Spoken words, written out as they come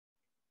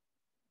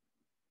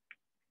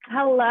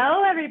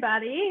Hello,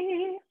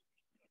 everybody.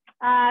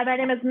 My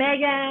name is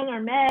Megan or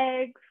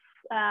Meg,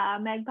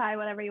 Magpie,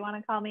 whatever you want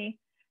to call me.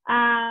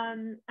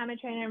 I'm a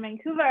trainer in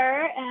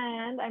Vancouver,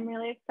 and I'm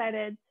really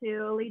excited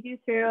to lead you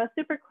through a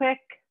super quick,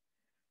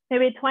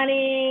 maybe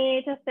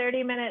 20 to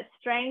 30-minute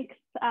strength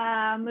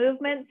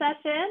movement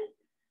session.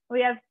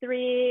 We have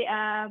three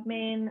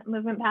main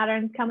movement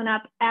patterns coming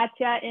up at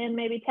you in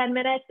maybe 10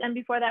 minutes. And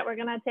before that, we're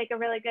going to take a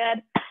really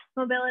good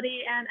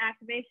mobility and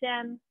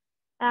activation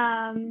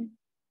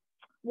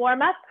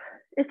warm up,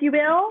 if you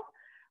will.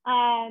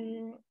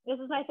 This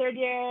is my third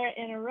year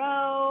in a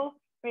row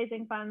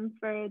raising funds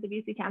for the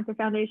BC Cancer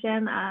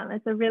Foundation.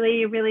 It's a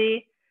really,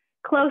 really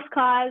close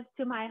cause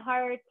to my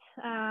heart.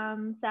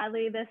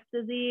 Sadly, this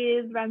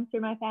disease runs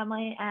through my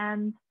family,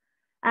 and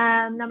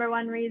number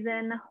one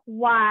reason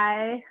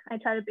why I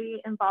try to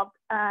be involved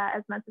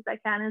as much as I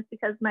can is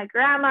because my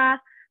grandma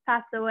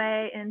passed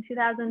away in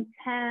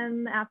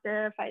 2010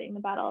 after fighting the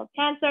battle of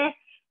cancer,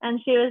 and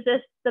she was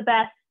just the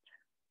best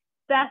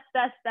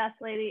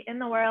lady in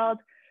the world.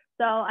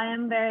 So I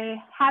am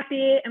very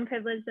happy and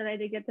privileged that I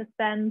did get to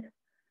spend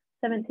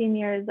 17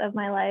 years of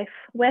my life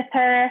with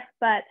her,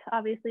 but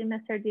obviously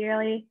miss her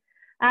dearly.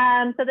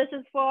 So this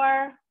is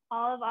for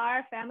all of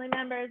our family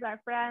members,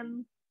 our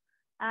friends,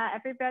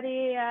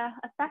 everybody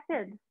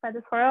affected by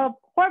this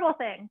horrible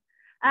thing.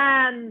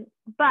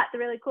 But the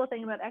really cool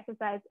thing about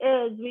exercise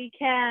is we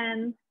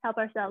can help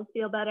ourselves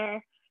feel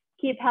better,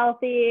 keep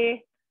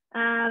healthy,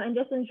 and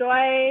just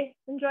enjoy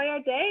our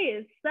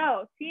days.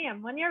 So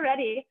team, when you're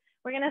ready,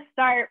 we're gonna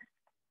start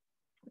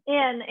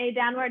in a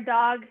downward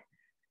dog.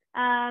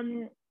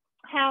 Hands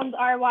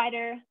are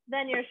wider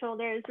than your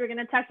shoulders. We're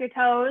gonna tuck your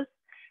toes,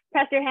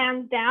 press your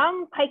hands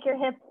down, pike your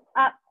hips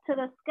up to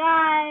the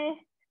sky.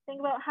 Think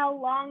about how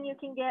long you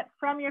can get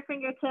from your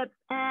fingertips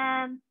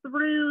and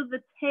through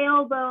the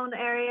tailbone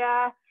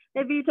area.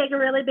 Maybe you take a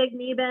really big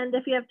knee bend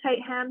if you have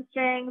tight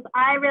hamstrings.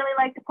 I really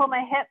like to pull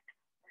my hips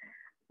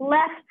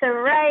left to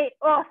right.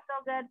 Oh,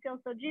 so good, feels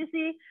so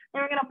juicy.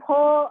 Then we're gonna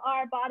pull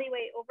our body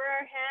weight over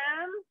our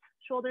hands,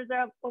 shoulders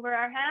are up over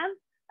our hands,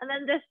 and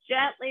then just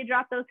gently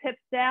drop those hips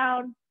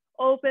down,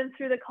 open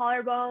through the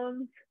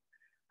collarbones.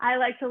 I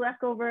like to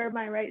look over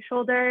my right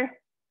shoulder,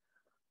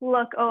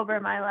 look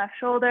over my left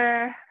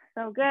shoulder.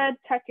 So good,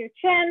 tuck your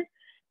chin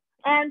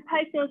and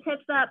pike those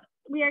hips up.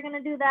 We are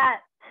gonna do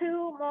that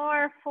 2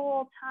 more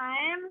full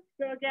times.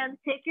 So again,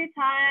 take your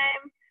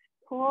time,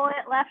 pull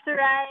it left to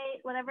right,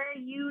 whatever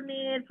you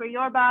need for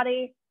your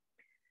body,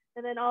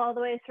 and then all the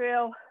way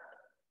through.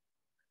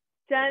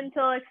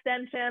 Gentle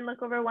extension,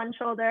 look over one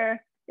shoulder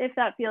if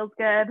that feels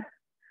good.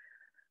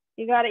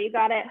 You got it, you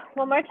got it.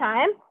 One more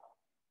time.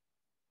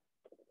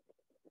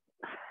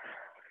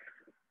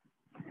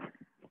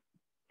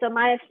 So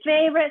my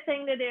favorite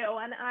thing to do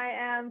when I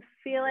am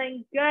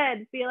feeling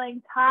good,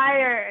 feeling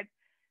tired,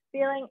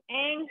 feeling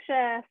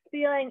anxious,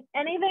 feeling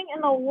anything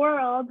in the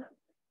world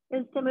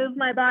is to move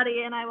my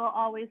body, and I will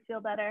always feel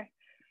better.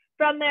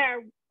 From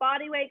there,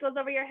 body weight goes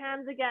over your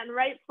hands again.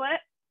 Right foot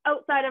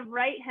outside of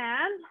right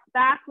hand,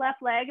 back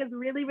left leg is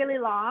really, really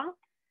long.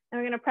 And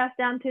we're gonna press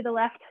down to the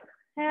left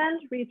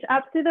hand, reach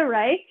up to the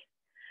right.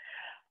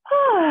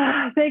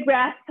 Big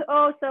breath,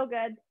 oh, so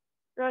good.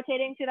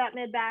 Rotating to that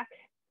mid back.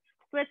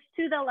 Switch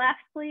to the left,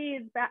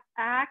 please.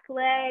 Back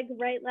leg,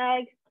 right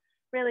leg,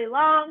 really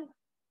long.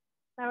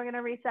 Now we're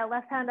gonna reach that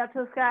left hand up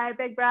to the sky,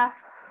 big breath.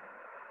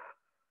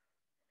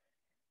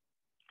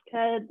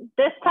 Good.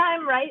 This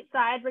time, right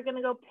side, we're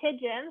gonna go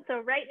pigeon.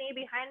 So right knee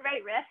behind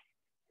right wrist.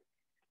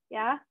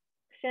 Yeah,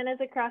 shin is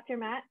across your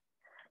mat.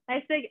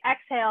 Nice big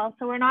exhale.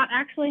 So we're not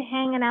actually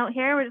hanging out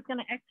here. We're just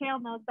gonna exhale,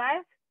 nose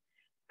dive.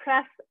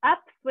 Press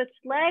up, switch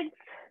legs.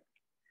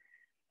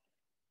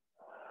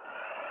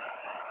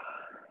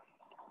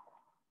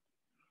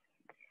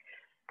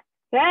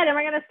 Good, and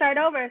we're gonna start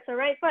over. So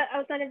right foot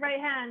outside of right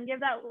hand, give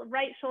that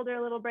right shoulder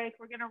a little break.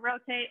 We're gonna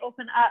rotate,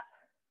 open up.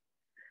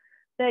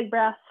 Big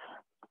breath.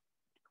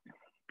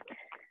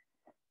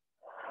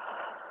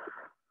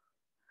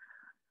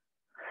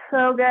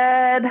 So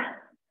good.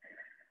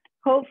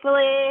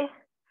 Hopefully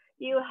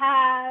you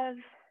have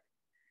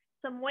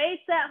some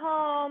weights at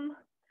home.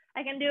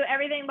 I can do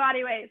everything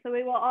body weight, so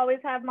we will always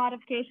have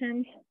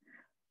modifications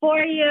for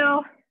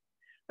you.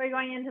 We're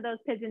going into those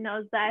pigeon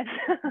nose dives.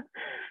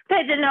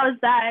 Pigeon nose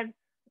dives,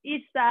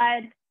 each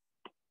side.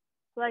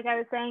 Like I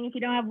was saying, if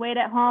you don't have weight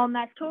at home,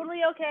 that's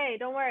totally okay.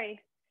 Don't worry.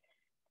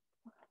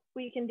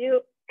 We can do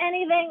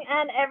anything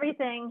and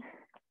everything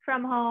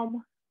from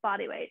home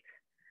body weight.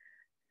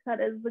 That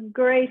is the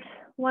great,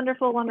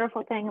 wonderful,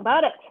 wonderful thing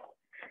about it.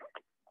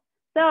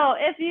 So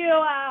if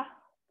you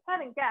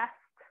haven't guessed,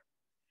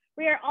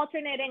 we are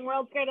alternating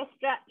world's greatest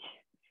stretch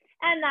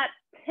and that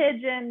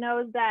pigeon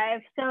nose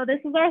dive. So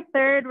this is our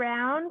third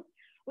round.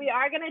 We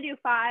are gonna do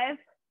 5.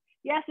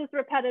 Yes, it's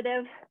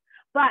repetitive,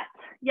 but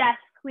yes,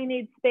 we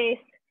need space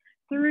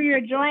through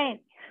your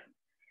joints.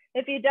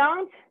 If you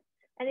don't,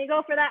 and you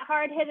go for that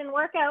hard hitting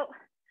workout,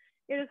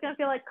 you're just gonna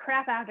feel like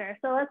crap after.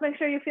 So let's make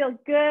sure you feel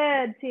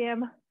good,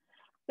 team.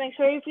 Make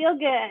sure you feel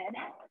good.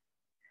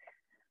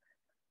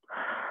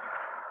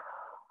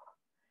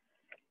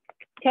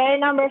 Okay,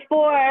 number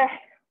 4.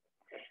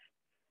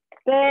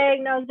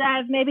 Big nose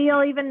dive. Maybe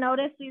you'll even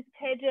notice these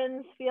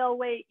pigeons feel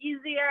way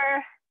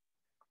easier.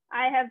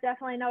 I have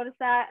definitely noticed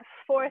that.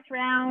 4th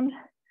round.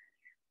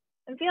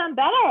 I'm feeling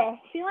better,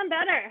 feeling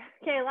better.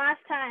 Okay, last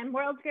time,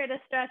 world's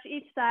greatest stretch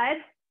each side.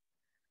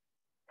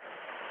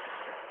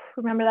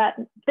 Remember that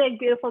big,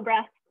 beautiful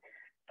breath.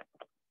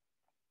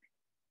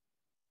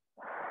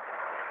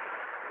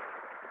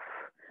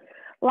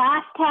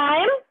 Last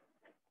time,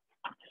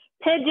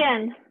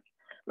 pigeon.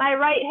 My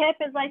right hip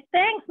is like,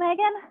 thanks,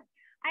 Megan.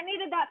 I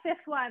needed that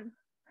 5th one.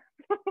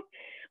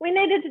 We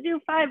needed to do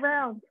 5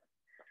 rounds.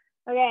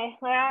 Okay,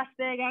 last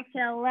big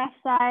exhale, left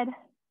side.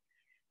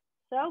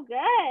 So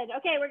good.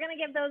 Okay, we're gonna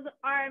give those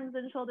arms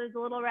and shoulders a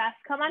little rest.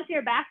 Come onto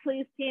your back,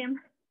 please, team.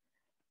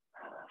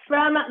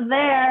 From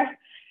there,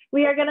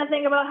 we are gonna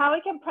think about how we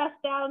can press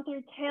down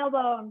through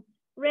tailbone,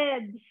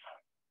 ribs,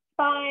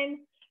 spine,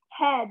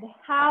 head.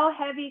 How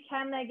heavy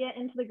can they get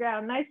into the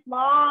ground? Nice,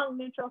 long,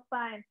 neutral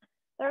spine.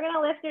 So we're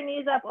gonna lift your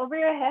knees up over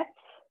your hips,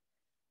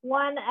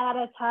 one at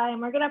a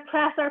time. We're gonna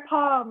press our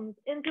palms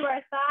into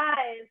our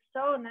thighs.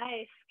 So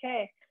nice,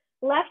 okay.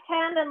 Left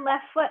hand and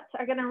left foot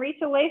are gonna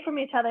reach away from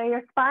each other.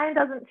 Your spine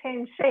doesn't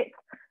change shape.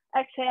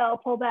 Exhale,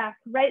 pull back.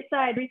 Right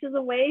side reaches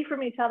away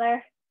from each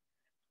other.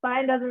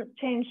 Spine doesn't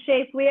change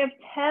shape. We have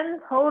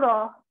 10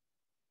 total.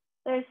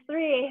 There's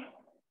 3.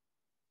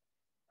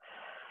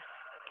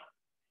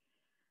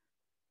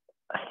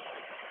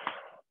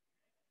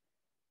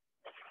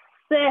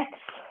 6.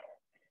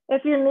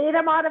 If you need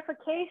a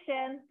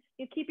modification,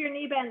 you keep your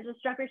knee bent,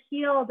 just drop your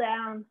heel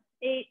down.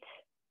 8.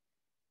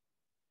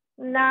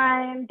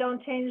 9,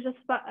 don't change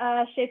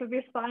the shape of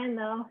your spine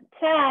though.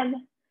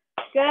 10,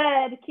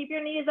 good. Keep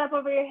your knees up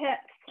over your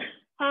hips.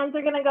 Hands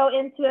are gonna go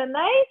into a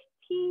nice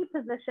T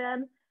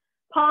position.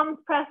 Palms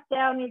pressed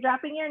down. You're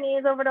dropping your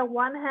knees over to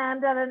one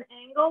hand at an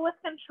angle with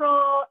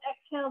control.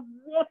 Exhale,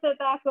 zip it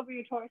back over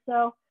your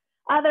torso.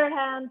 Other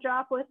hand,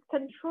 drop with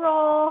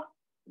control.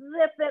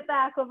 Zip it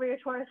back over your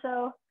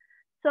torso.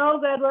 So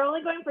good. We're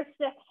only going for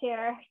 6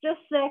 here. Just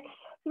 6,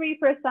 3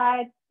 per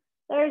side.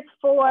 There's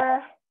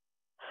 4.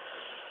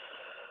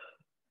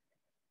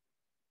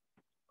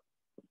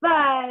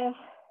 5,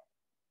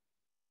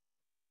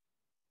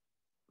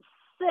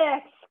 6,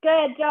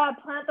 good job.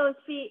 Plant those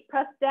feet,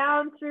 press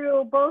down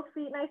through both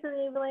feet nice and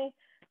evenly,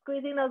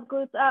 squeezing those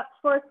glutes up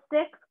for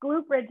 6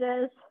 glute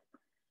bridges,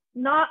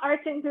 not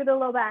arching through the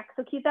low back.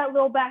 So keep that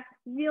low back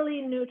really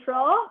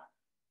neutral,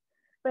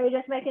 but you're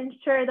just making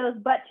sure those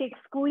butt cheeks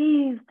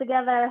squeeze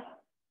together.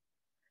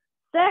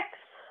 6,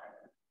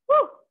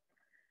 woo.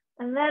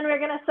 And then we're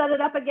gonna set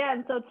it up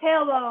again. So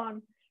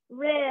tailbone,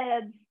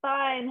 ribs,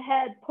 spine,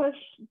 head, push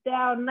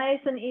down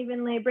nice and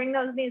evenly. Bring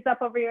those knees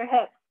up over your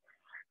hips.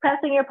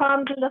 Pressing your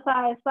palms into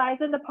thighs, thighs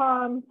into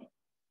palms.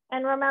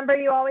 And remember,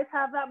 you always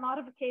have that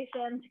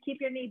modification to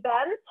keep your knee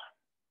bent.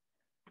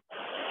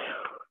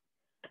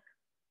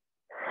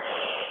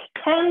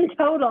 10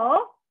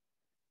 total.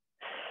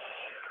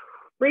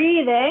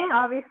 Breathing,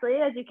 obviously,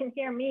 as you can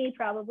hear me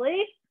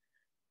probably.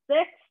 6.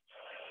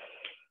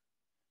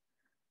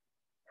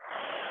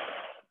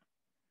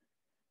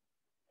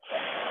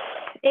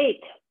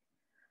 8.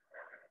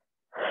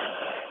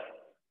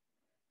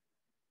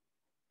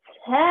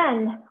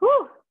 10.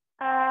 Whew.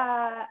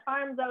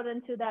 Arms out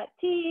into that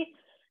T.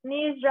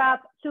 Knees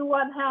drop to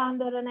one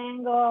hand at an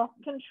angle.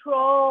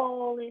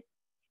 Control.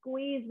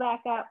 Squeeze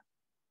back up.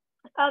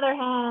 Other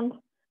hand.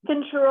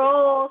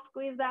 Control.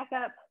 Squeeze back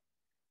up.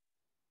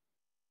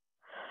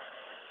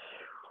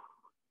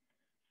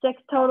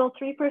 6 total.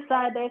 3 per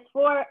side. There's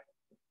 4.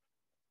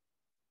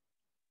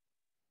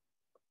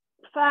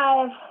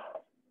 5.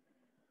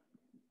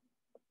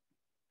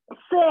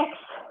 6.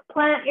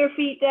 Plant your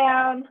feet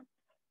down.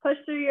 Push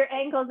through your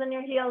ankles and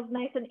your heels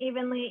nice and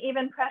evenly.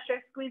 Even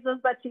pressure. Squeeze those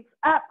butt cheeks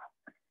up.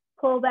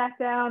 Pull back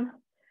down.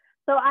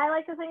 So I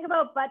like to think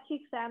about butt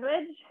cheek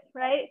sandwich,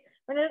 right?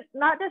 We're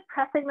not just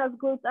pressing those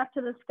glutes up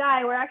to the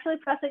sky. We're actually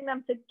pressing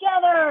them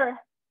together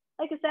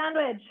like a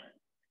sandwich.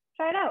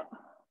 Try it out.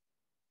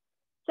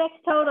 6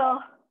 total.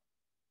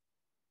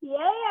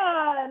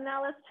 Yeah.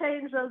 Now let's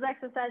change those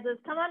exercises.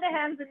 Come on to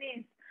hands and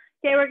knees.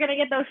 Okay, we're going to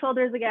get those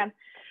shoulders again.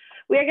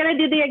 We're going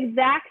to do the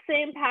exact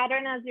same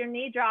pattern as your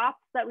knee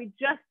drops that we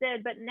just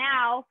did, but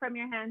now from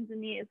your hands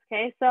and knees,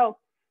 okay? So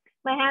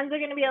my hands are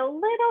going to be a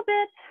little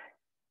bit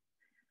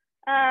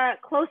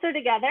closer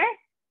together,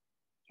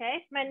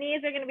 okay? My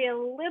knees are going to be a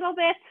little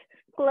bit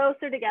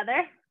closer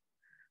together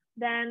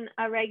than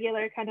a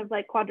regular kind of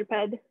like quadruped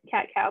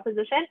cat-cow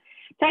position.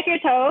 Tuck your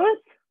toes,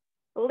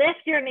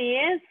 lift your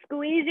knees,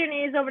 squeeze your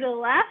knees over to the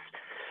left.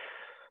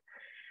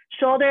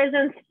 Shoulders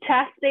and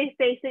chest stay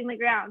facing the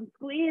ground.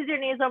 Squeeze your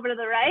knees over to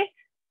the right.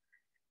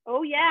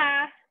 Oh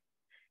yeah.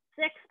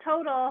 6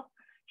 total.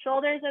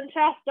 Shoulders and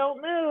chest don't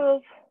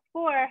move.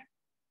 4.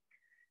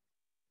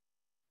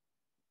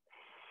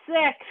 6.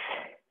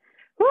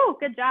 Whew,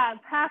 good job.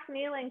 Half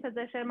kneeling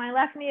position. My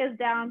left knee is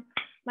down.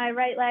 My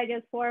right leg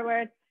is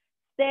forward.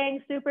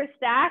 Staying super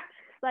stacked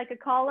like a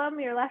column.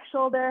 Your left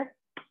shoulder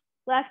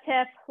left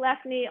hip,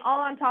 left knee, all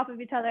on top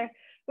of each other.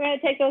 We're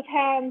gonna take those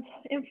hands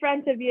in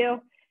front of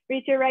you.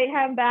 Reach your right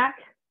hand back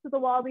to the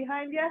wall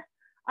behind you.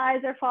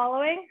 Eyes are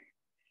following.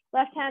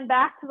 Left hand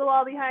back to the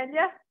wall behind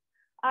you.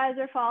 Eyes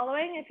are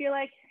following. If you're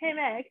like, hey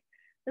Meg,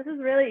 this is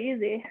really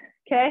easy,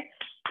 okay?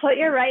 Put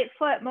your right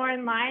foot more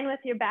in line with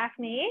your back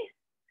knee.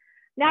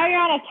 Now you're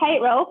on a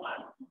tightrope.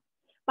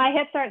 My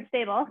hips aren't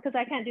stable because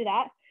I can't do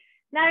that.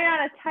 Now you're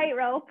on a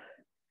tightrope.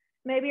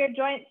 Maybe your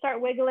joints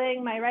start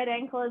wiggling. My right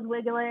ankle is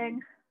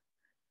wiggling.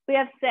 We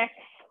have 6.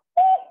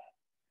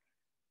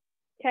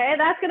 Okay,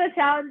 that's gonna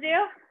challenge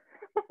you.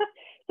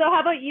 So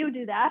how about you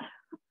do that?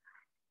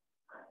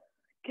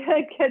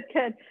 Good, good,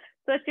 good.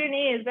 Switch your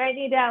knees, right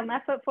knee down,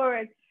 left foot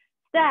forward.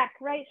 Stack,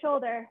 right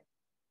shoulder,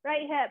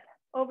 right hip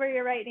over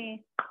your right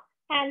knee.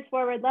 Hands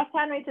forward, left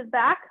hand reaches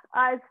back,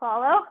 eyes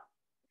follow.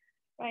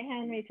 Right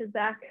hand reaches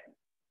back,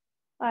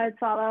 eyes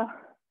follow.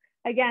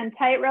 Again,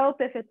 tightrope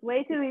if it's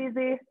way too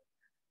easy.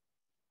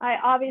 I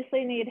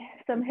obviously need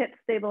some hip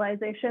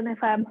stabilization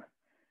if I'm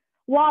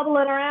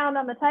wobbling around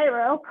on the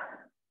tightrope.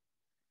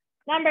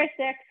 Number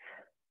 6.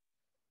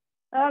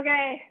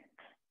 Okay,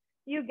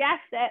 you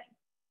guessed it.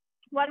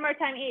 One more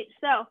time each.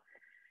 So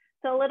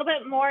a little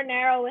bit more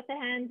narrow with the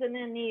hands and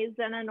the knees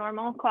than a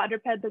normal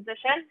quadruped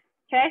position.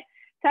 Okay,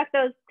 tuck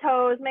those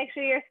toes. Make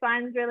sure your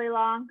spine's really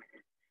long.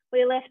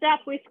 We lift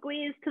up, we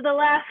squeeze to the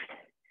left.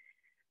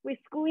 We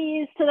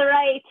squeeze to the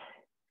right.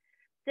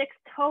 6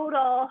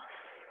 total.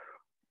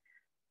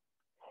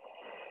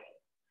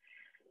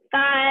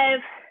 5,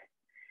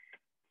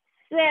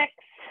 6.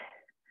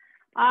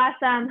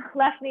 Awesome.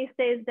 Left knee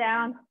stays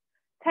down.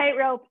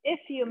 Tightrope if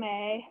you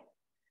may.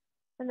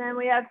 And then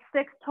we have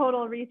 6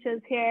 total reaches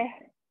here.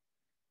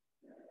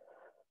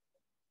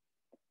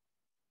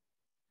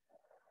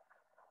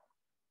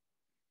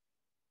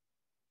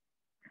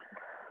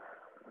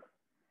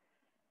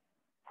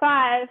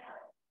 5,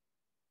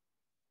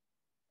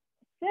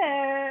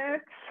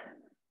 6.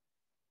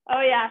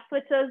 Oh yeah,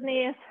 switch those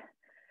knees.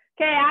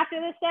 Okay, after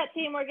the set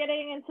team, we're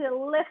getting into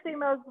lifting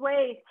those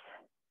weights.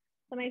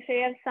 So make sure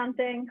you have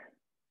something.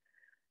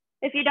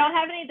 If you don't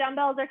have any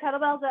dumbbells or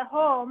kettlebells at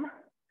home,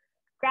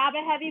 grab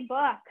a heavy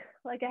book,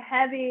 like a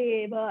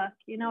heavy book.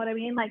 You know what I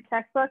mean? Like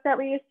textbook that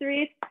we used to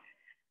read.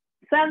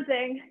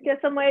 Something, get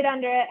some weight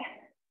under it.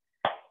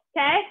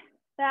 Okay,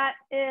 that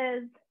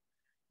is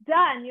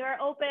done.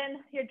 You're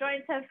open, your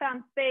joints have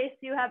found space,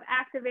 you have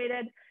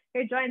activated,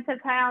 your joints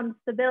have found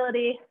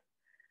stability.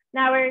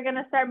 Now we're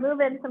gonna start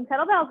moving some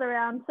kettlebells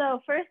around.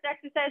 So first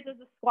exercise is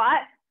a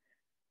squat.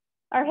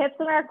 Our hips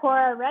and our core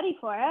are ready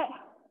for it.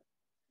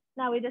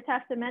 Now we just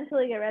have to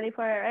mentally get ready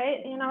for it,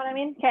 right? You know what I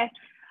mean? Okay,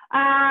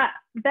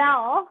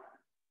 bell,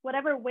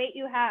 whatever weight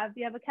you have. Do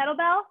you have a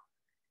kettlebell?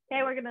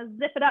 Okay, we're gonna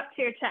zip it up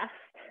to your chest.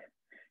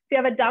 If you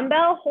have a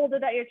dumbbell, hold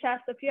it at your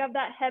chest. If you have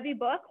that heavy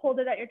book, hold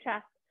it at your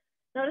chest.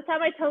 Notice how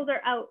my toes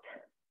are out.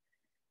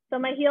 So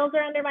my heels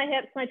are under my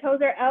hips, my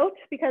toes are out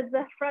because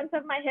the front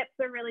of my hips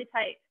are really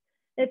tight.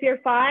 If you're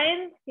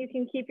fine, you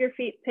can keep your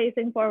feet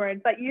facing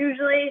forward, but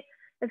usually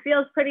it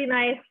feels pretty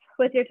nice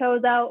with your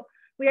toes out.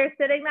 We are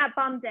sitting that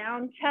bum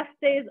down, chest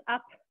stays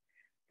up.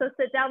 So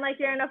sit down like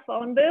you're in a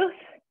phone booth.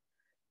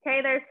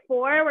 Okay, there's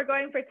 4, we're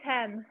going for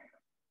 10.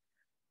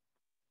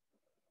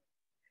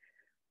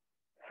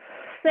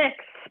 6,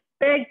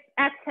 big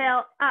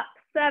exhale, up.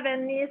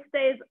 7, knee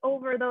stays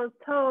over those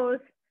toes.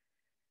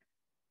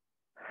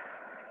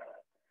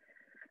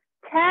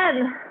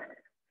 10,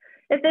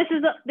 if this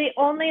is the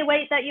only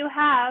weight that you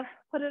have,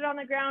 put it on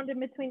the ground in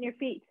between your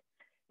feet.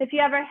 If you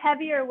have a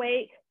heavier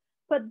weight,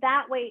 put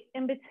that weight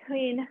in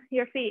between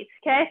your feet,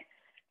 okay?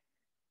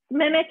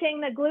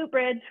 Mimicking the glute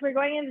bridge, we're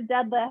going into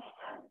deadlifts.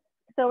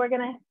 So we're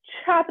gonna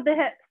chop the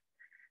hips,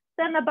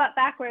 send the butt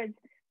backwards.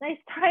 Nice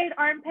tight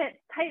armpits,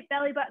 tight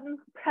belly button,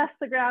 press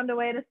the ground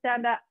away to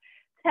stand up.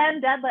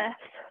 10 deadlifts.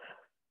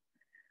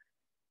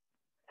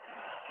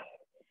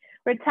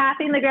 We're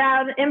tapping the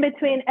ground in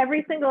between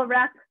every single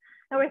rep,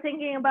 and we're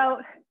thinking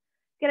about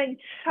getting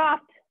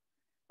chopped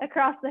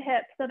across the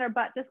hips and our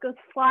butt just goes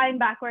flying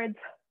backwards.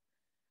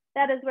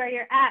 That is where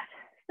you're at.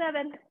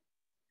 7,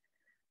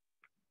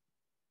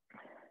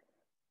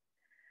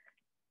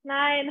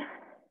 9,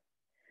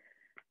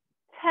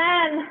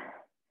 10.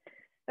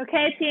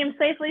 Okay, team,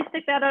 safely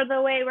stick that out of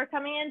the way. We're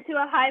coming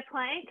into a high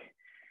plank.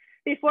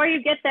 Before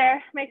you get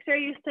there, make sure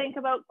you think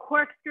about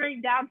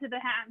corkscrewing down to the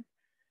hands.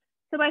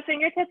 So my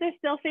fingertips are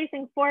still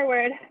facing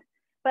forward,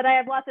 but I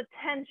have lots of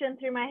tension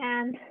through my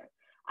hands.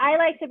 I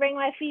like to bring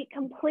my feet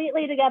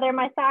completely together,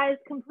 my thighs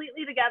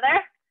completely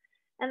together,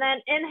 and then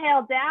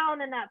inhale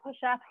down in that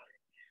push-up,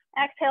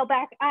 exhale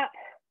back up.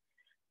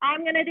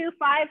 I'm gonna do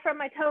 5 from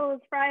my toes,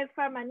 5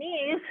 from my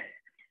knees.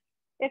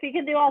 If you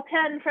can do all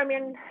 10 from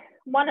your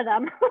one of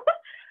them,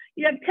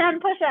 you have 10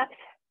 push-ups.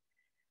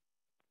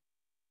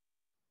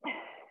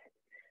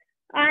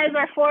 Eyes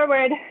are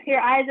forward, your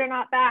eyes are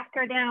not back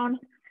or down.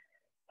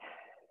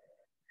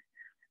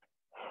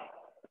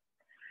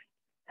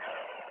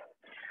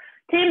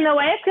 Team, the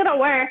way it's gonna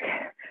work,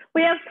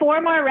 we have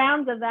 4 more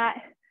rounds of that.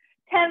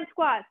 10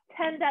 squats,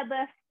 10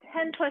 deadlifts,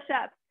 10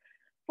 push-ups,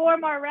 4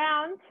 more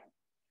rounds.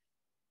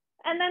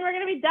 And then we're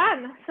gonna be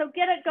done. So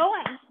get it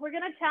going. We're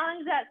gonna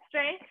challenge that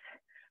strength.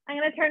 I'm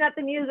gonna turn up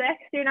the music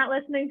so you're not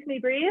listening to me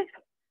breathe.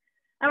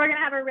 And we're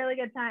gonna have a really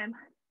good time.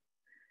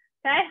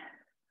 Okay?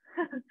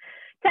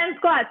 10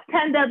 squats,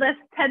 10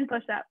 deadlifts, 10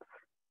 push-ups.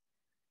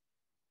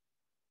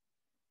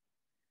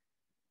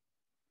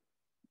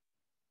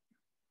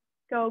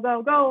 Go,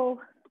 go, go.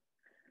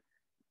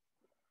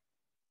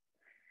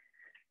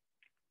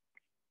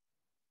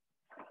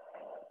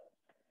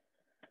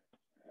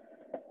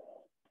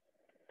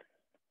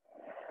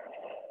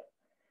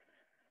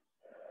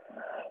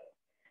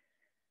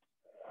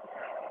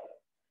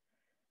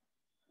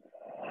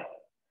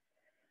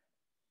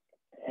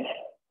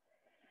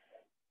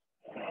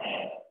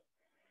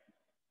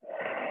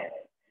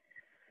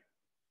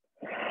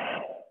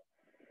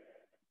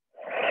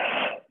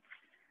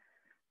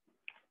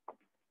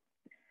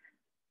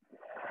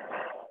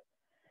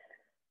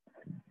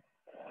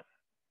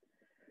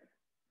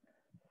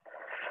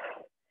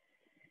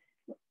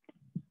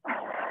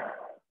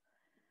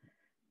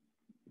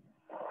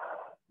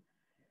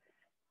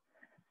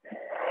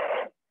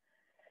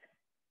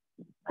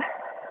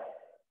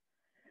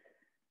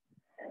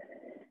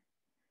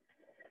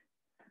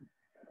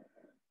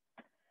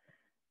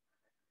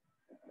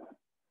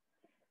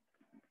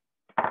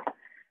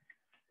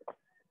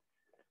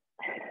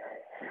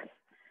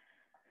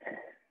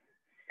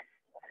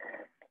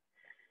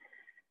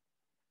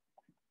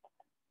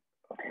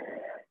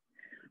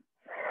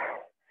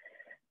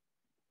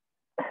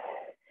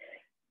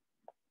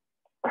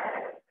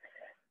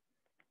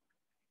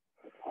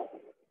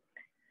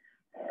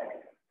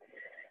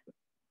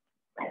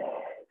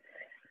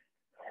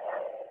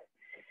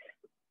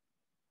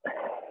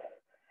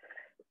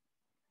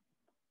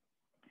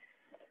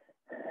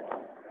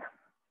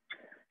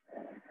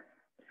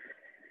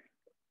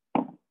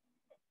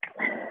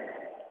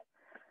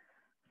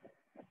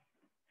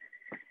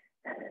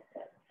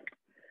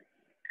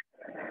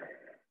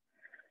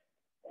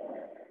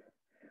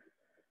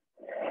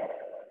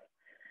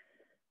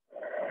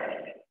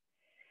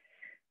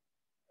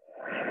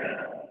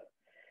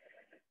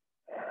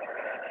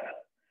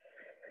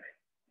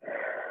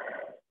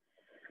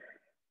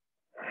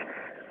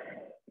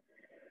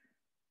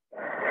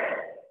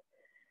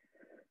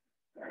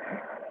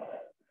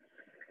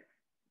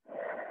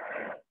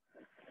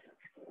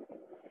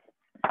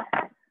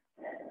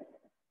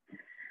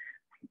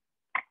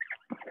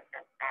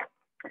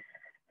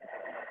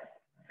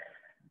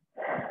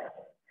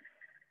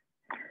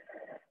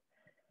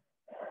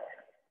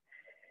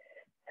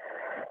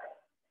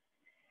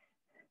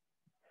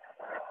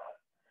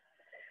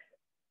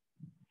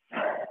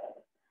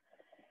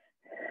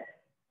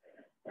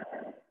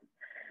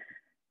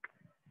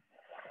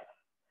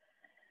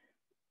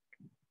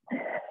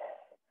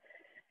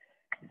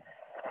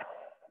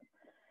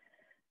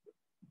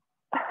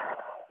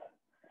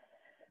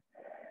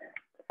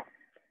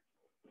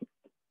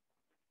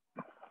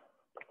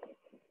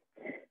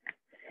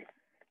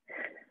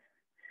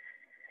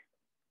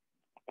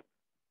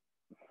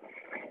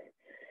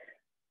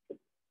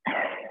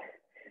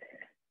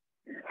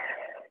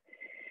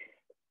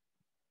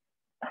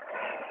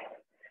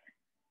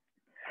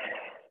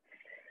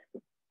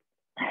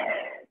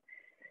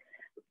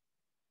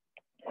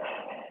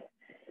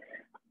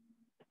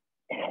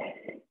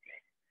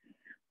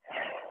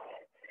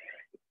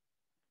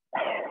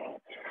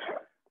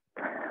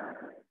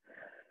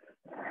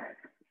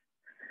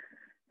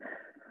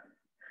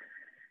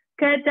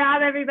 Good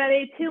job,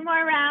 everybody. 2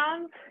 more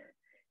rounds.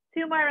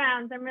 2 more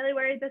rounds. I'm really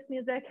worried this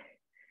music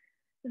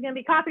is going to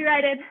be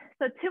copyrighted.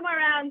 So 2 more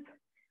rounds.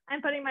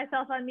 I'm putting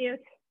myself on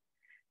mute.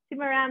 2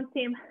 more rounds,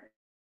 team.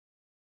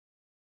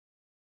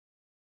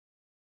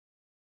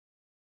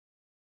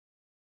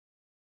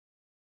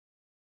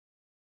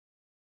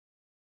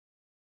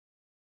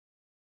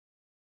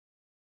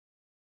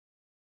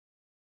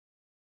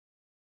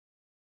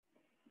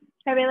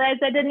 I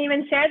realized I didn't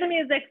even share the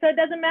music, so it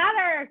doesn't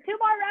matter. 2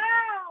 more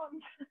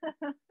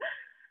rounds.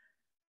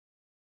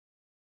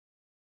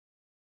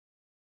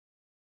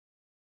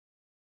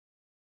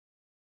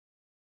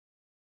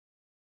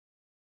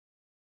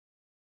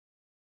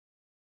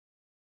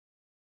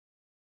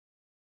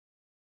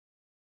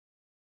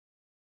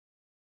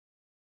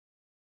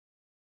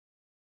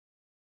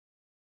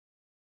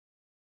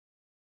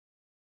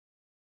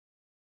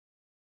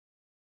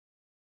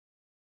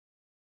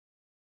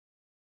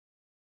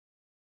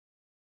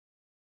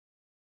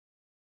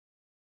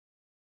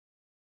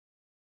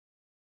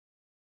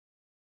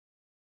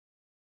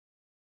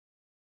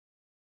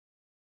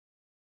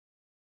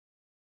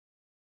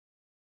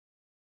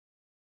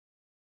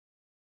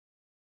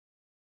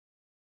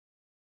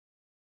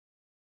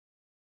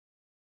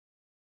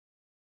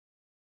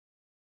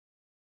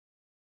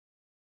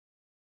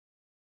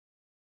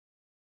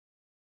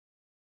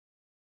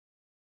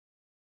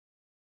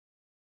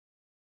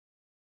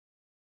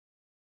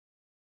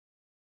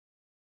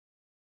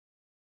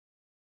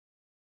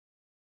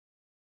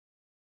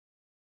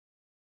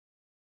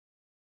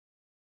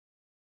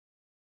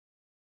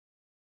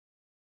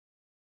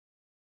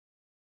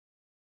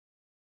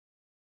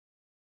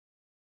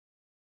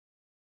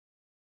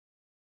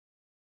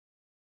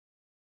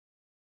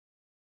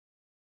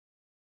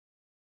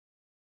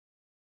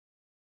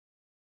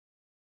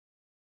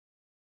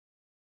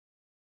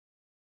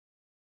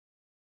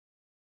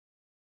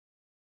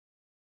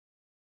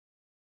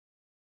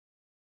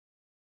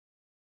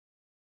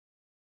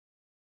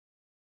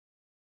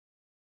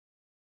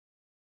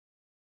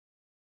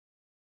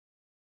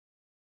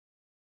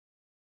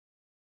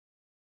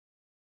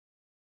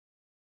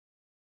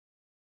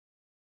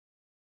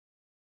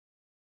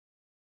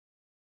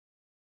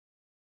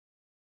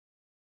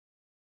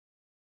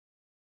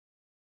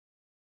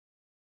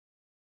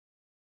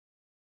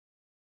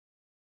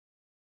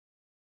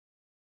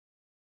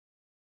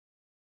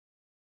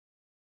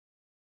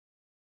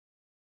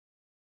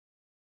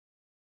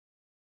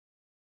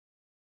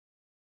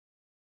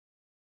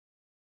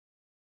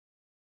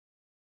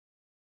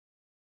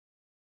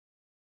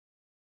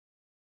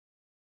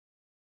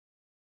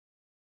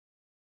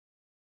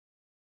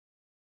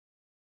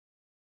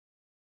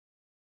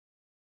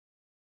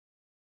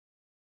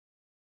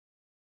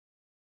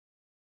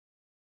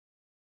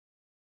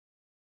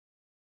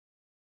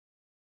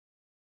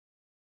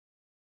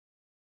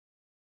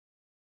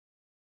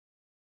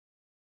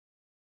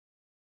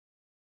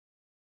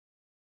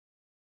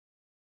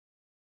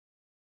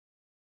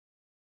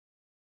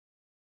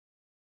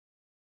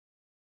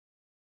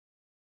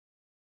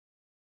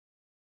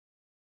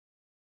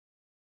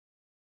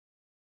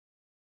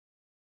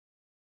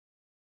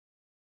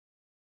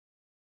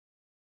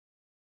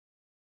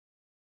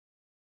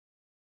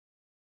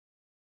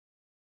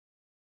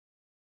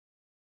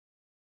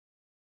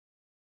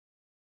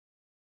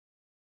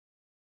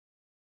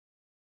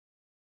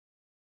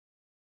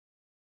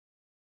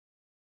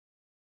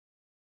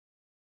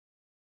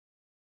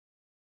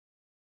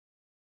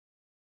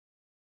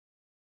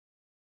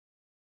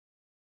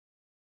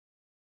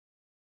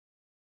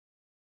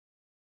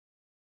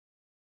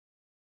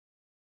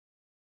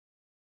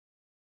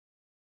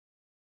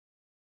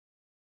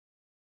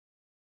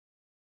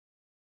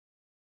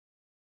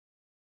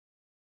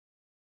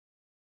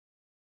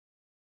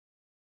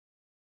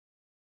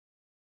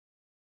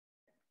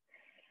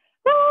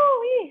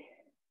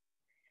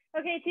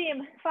 Okay,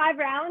 team, 5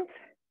 rounds,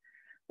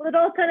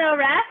 little to no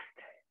rest.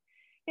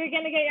 You're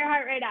gonna get your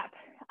heart rate up.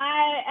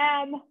 I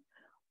am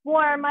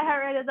warm, my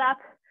heart rate is up.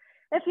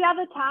 If you have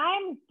the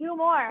time, do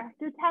more,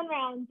 do 10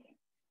 rounds,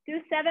 do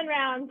 7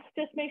 rounds,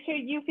 just make sure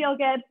you feel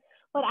good.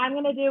 What I'm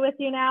gonna do with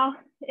you now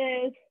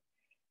is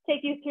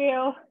take you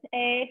through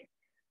a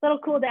little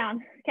cool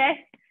down,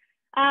 okay?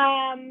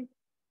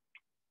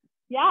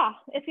 Yeah,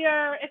 if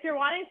you're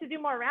wanting to do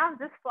more rounds,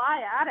 just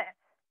fly at it.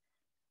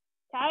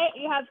 Okay,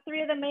 you have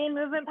 3 of the main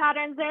movement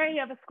patterns there. You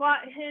have a squat,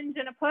 hinge,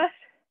 and a push.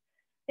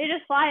 You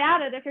just fly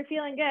at it if you're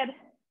feeling good.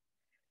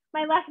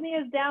 My left knee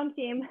is down,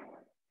 team.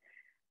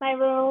 My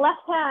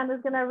left hand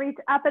is gonna reach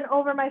up and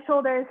over my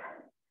shoulders.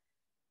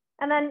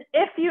 And then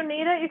if you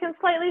need it, you can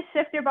slightly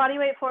shift your body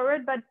weight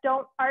forward, but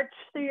don't arch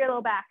through your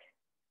low back.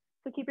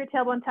 So keep your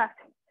tailbone tucked.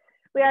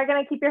 We are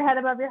gonna keep your head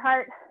above your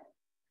heart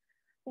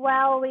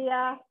while we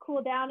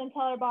cool down and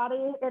tell our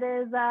body it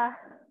is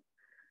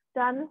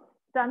done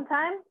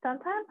time? I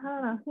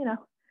don't know, you know.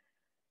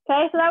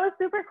 Okay, so that was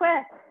super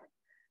quick.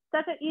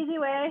 Such an easy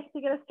way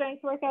to get a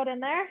strength workout in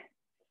there.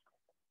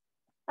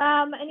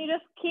 And you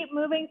just keep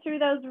moving through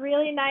those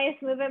really nice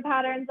movement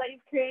patterns that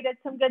you've created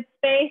some good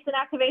space and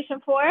activation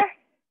for.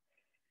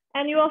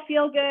 And you will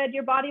feel good.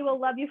 Your body will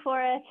love you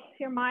for it.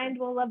 Your mind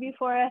will love you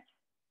for it.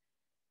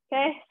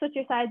 Okay, switch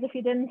your sides if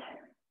you didn't.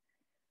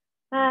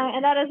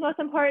 And that is most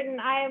important.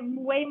 I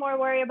am way more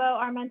worried about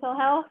our mental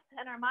health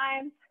and our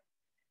minds.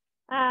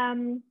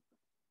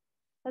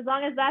 As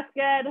long as that's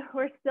good,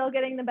 we're still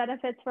getting the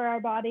benefits for our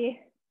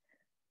body.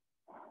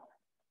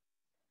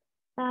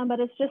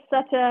 But it's just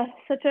such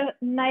a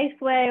nice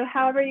way,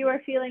 however you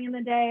are feeling in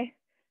the day,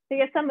 to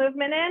get some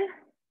movement in.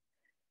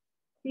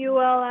 You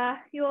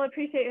will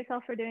appreciate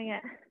yourself for doing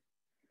it.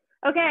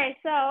 Okay,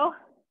 so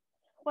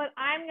what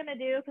I'm gonna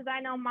do, because I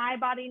know my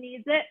body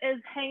needs it,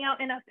 is hang out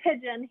in a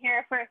pigeon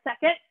here for a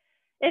second.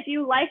 If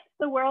you liked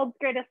the world's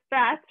greatest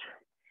stretch,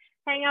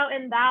 hang out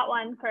in that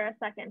one for a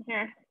second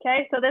here.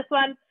 Okay, so this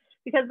one,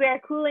 because we are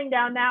cooling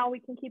down now, we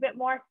can keep it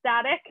more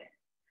static,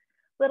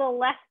 a little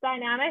less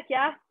dynamic,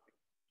 yeah?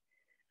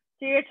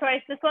 Do your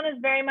choice. This one is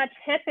very much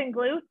hip and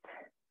glutes.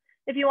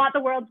 If you want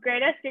the world's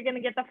greatest, you're gonna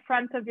get the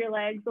front of your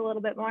legs a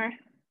little bit more,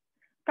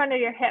 front of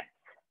your hips.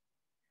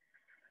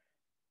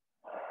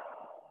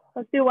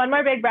 Let's do one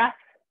more big breath.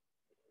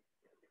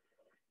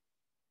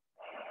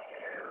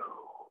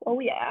 Oh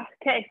yeah,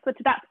 okay, switch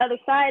it back to the other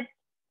side.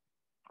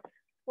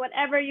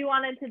 Whatever you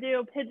wanted to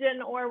do,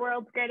 pigeon or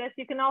world's greatest.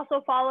 You can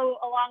also follow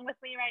along with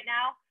me right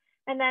now.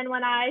 And then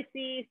when I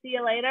see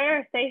you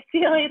later, say see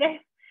you later,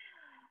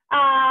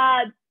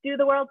 do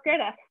the world's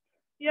greatest.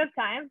 You have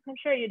time, I'm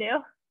sure you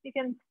do. You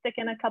can stick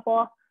in a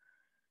couple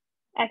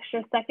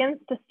extra seconds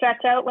to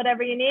stretch out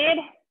whatever you need.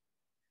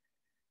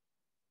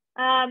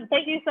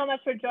 Thank you so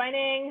much for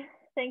joining.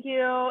 Thank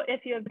you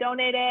if you have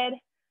donated.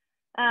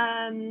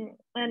 And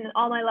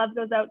all my love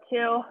goes out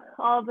to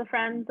all of the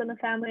friends and the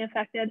family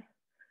affected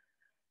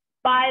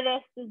by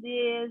this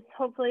disease.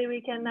 Hopefully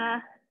we can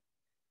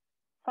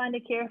find a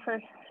cure for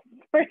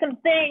some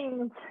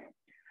things.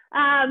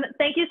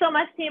 Thank you so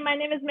much, team. My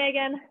name is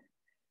Megan,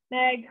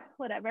 Meg,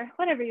 whatever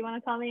you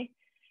want to call me.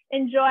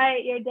 Enjoy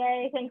your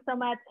day. Thanks so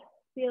much.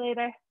 See you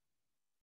later.